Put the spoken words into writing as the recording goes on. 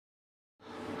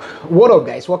What up,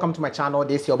 guys? Welcome to my channel.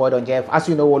 This is your boy Don Jeff. As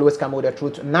you know, we always come with the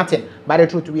truth, nothing but the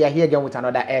truth. We are here again with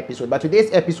another episode, but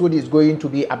today's episode is going to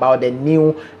be about the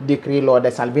new decree law,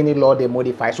 the Salvini law they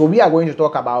modify. So we are going to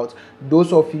talk about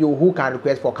those of you who can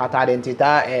request for CARTA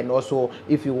identità, and also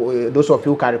if you those of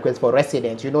you who can request for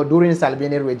residence. You know, during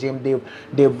Salvini regime,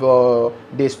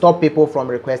 they stop people from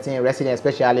requesting residence,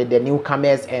 especially the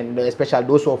newcomers, and especially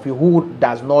those of you who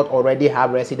does not already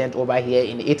have residence over here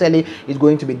in Italy. It's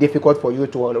going to be difficult for you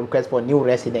to request for new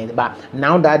residents. But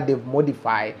now that they've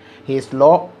modified his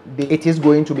law, it is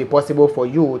going to be possible for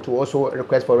you to also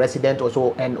request for resident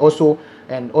and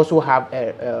also have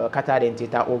a CARTA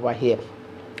identità over here.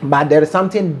 But there is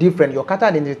something different. Your CARTA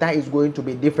identità is going to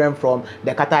be different from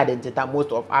the CARTA identità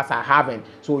most of us are having.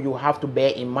 So you have to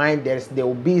bear in mind there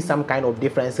will be some kind of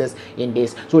differences in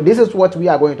this. So this is what we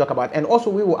are going to talk about. And also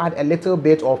we will add a little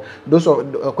bit of those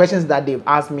questions that they've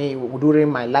asked me during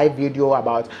my live video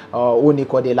about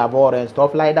UNICO, de LAVORO and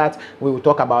stuff like that. We will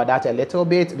talk about that a little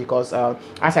bit because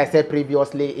as I said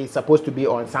previously, it's supposed to be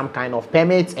on some kind of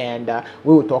permit, and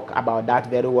we will talk about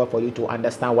that very well for you to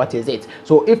understand what is it.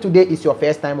 So if today is your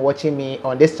first time watching me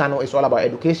on this channel, it's all about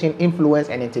education, influence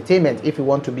and entertainment. If you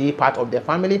want to be part of the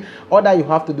family, all that you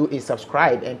have to do is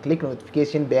subscribe and click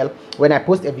notification bell. When I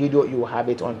post a video, you will have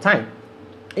it on time.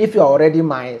 If you are already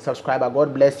my subscriber,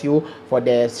 God bless you for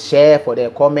the share, for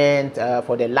the comment,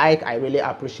 for the like. I really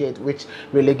appreciate, which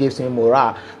really gives me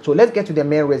morale. So let's get to the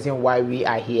main reason why we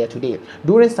are here today.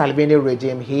 During Salvini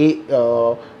regime, he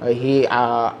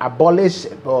abolished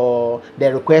the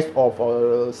request of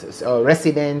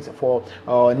residents for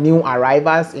new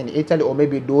arrivals in Italy, or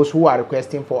maybe those who are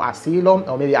requesting for asylum,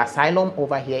 or maybe asylum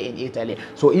over here in Italy.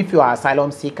 So if you are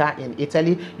asylum seeker in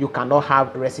Italy, you cannot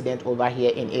have resident over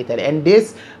here in Italy, and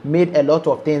this made a lot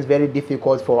of things very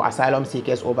difficult for asylum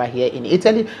seekers over here in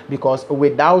Italy, because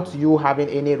without you having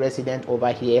any resident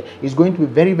over here, it's going to be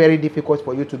very, very difficult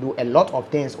for you to do a lot of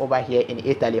things over here in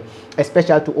Italy,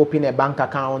 especially to open a bank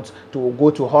account, to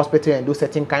go to hospital and do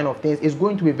certain kind of things. It's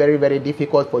going to be very, very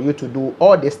difficult for you to do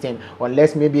all these things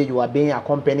unless maybe you are being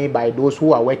accompanied by those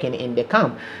who are working in the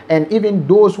camp. And even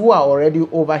those who are already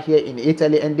over here in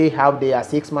Italy and they have their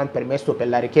 6-month permesso per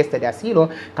la richiesta di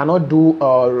asilo cannot do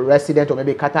resident or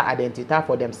maybe CARTA identità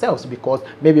for themselves, because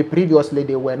maybe previously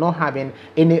they were not having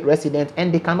any resident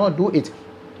and they cannot do it.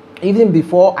 Even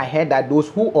before, I heard that those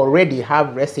who already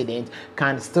have resident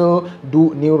can still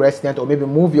do new resident, or maybe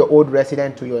move your old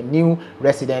resident to your new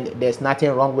resident. There's nothing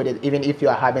wrong with it, even if you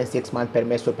are having 6-month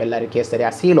permesso per la richiesta di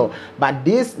asilo. But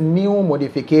this new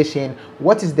modification,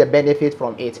 what is the benefit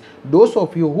from it? Those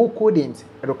of you who couldn't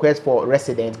request for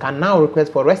resident can now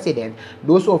request for resident.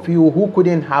 Those of you who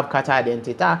couldn't have CARTA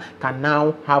identità can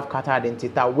now have CARTA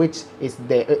identità, which is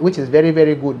very,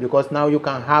 very good, because now you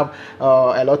can have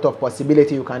a lot of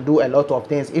possibility. You can do a lot of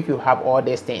things if you have all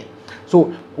these things. So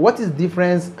what is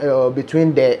difference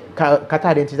between the CARTA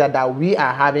identità that we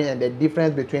are having and the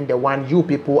difference between the one you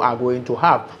people are going to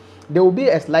have? There will be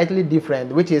a slightly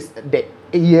different, which is the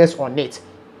years on it.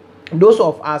 Those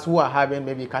of us who are having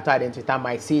maybe CARTA identità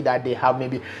might see that they have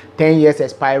maybe 10 years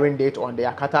expiring date on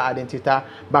their CARTA identità,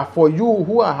 but for you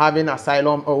who are having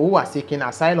asylum or who are seeking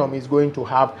asylum is going to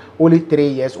have only 3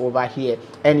 years over here,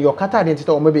 and your CARTA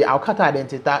identità, or maybe our CARTA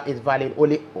identità, is valid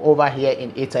only over here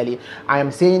in Italy. I am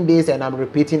saying this and I'm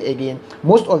repeating again.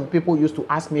 Most of the people used to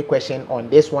ask me question on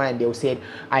this one, and they will say,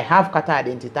 I have CARTA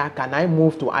identità, can I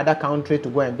move to other country to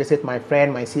go and visit my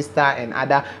friend, my sister and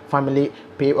other family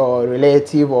or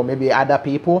relative, or maybe other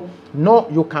people? No,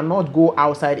 you cannot go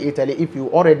outside Italy if you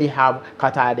already have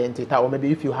CARTA identità, or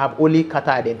maybe if you have only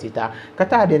CARTA identità.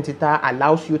 CARTA identità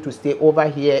allows you to stay over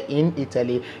here in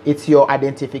Italy. It's your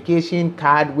identification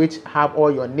card which have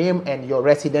all your name and your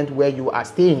resident where you are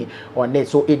staying on it.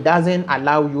 So it doesn't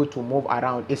allow you to move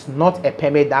around. It's not a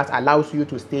permit that allows you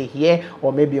to stay here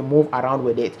or maybe move around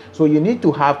with it. So you need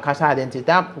to have CARTA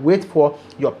identità, wait for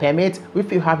your permit.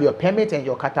 If you have your permit and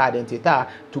your CARTA identità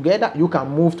together, you can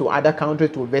move to other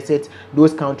countries to visit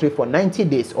those countries for 90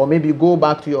 days, or maybe go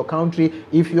back to your country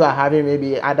if you are having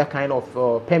maybe other kind of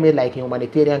permit like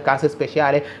humanitarian case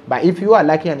speciale. But if you are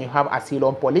lucky and you have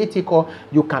asylum politico,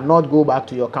 you cannot go back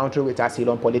to your country with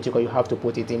asylum politico. You have to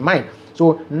put it in mind.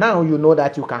 So now you know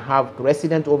that you can have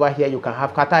resident over here, you can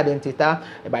have CARTA identità,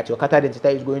 but your CARTA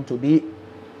identità is going to be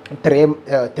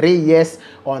 3 years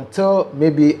until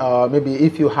maybe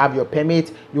if you have your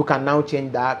permit, you can now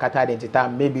change that CARTA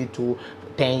identità maybe to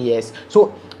 10 years.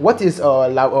 So what is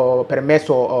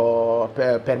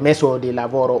permesso di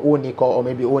lavoro unico, or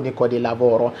maybe unico di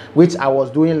lavoro, which I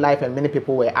was doing live and many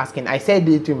people were asking. I said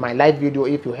it in my live video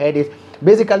if you heard it.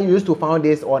 Basically, you used to find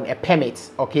this on a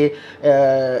permit. Okay,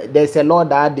 there's a law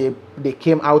that they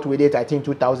came out with it, I think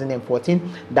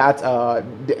 2014, that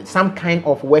some kind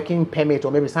of working permit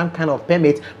or maybe some kind of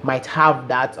permit might have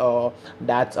that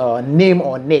name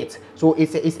on it. So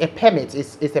it's a permit.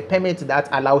 It's a permit that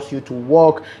allows you to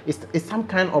work. It's some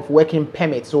kind of working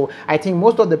permit. So I think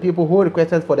most of the people who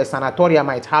requested for the sanatoria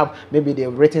might have, maybe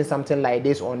they've written something like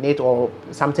this on it or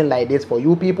something like this for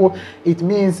you people. It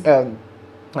means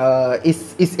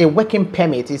it's a working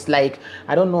permit. It's like,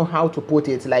 I don't know how to put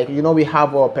it, like, you know, we have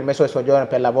permesso di soggiorno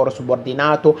per lavoro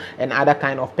subordinato and other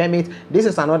kind of permit. This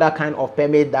is another kind of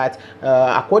permit that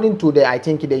according to the, I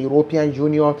think, the European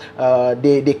Union,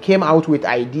 they came out with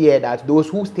idea that those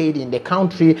who stayed in the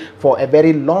country for a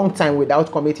very long time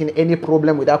without committing any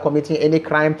problem, without committing any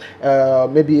crime,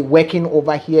 maybe working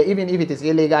over here, even if it is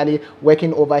illegally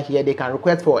working over here, they can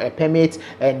request for a permit,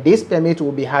 and this permit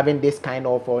will be having this kind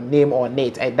of name on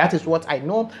it. And that is what I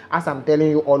know. As I'm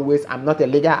telling you always, I'm not a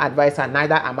legal advisor,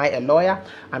 neither am I a lawyer.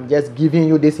 I'm just giving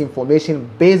you this information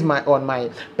based on my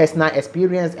personal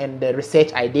experience and the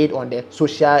research I did on the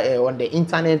social, on the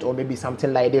internet, or maybe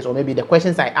something like this, or maybe the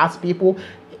questions I ask people,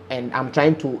 and I'm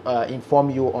trying to inform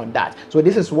you on that. So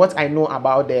this is what I know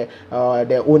about the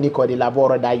UNICO, the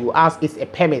LAVORO that you ask. It's a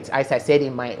permit. As I said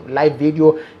in my live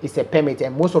video, it's a permit,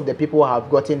 and most of the people have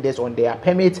gotten this on their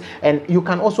permit. And you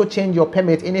can also change your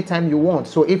permit anytime you want.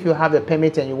 So if you have a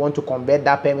permit and you want to convert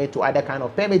that permit to other kind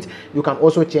of permit, you can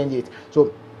also change it.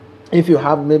 So if you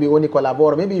have maybe UNICO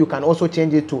Lavoro, maybe you can also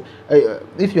change it to,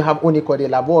 if you have UNICO de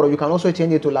Lavoro, you can also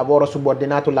change it to Lavoro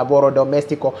Subordinato, Lavoro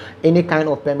Domestico, any kind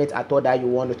of permit at all that you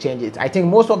want to change it. I think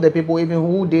most of the people, even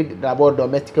who did Lavoro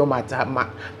Domestico,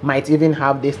 might even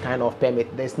have this kind of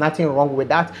permit. There's nothing wrong with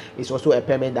that. It's also a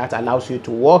permit that allows you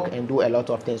to work and do a lot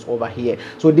of things over here.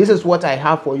 So this is what I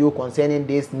have for you concerning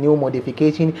this new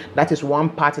modification. That is one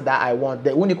part that I want.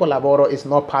 The UNICO Lavoro is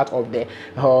not part of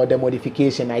the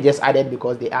modification. I just added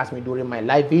because they asked me during my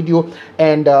live video.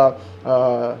 And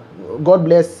God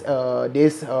bless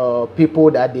these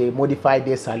people that they modified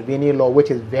this Salvini law,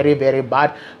 which is very, very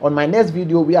bad. On my next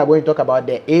video, we are going to talk about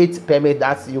the 8th permit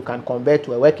that you can convert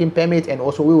to a working permit, and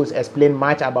also we will explain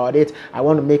much about it. I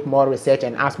want to make more research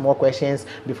and ask more questions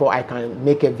before I can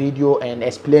make a video and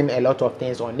explain a lot of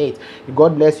things on it.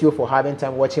 God bless you for having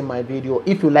time watching my video.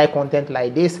 If you like content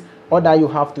like this, all that you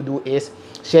have to do is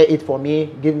share it for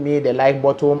me, give me the like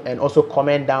button, and also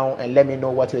comment down and let me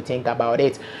know what you think about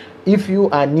it. If you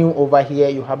are new over here,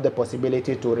 you have the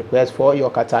possibility to request for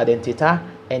your Carta Identità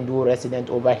and do resident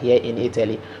over here in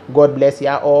Italy. God bless you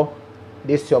all.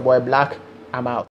 This is your boy Black. I'm out.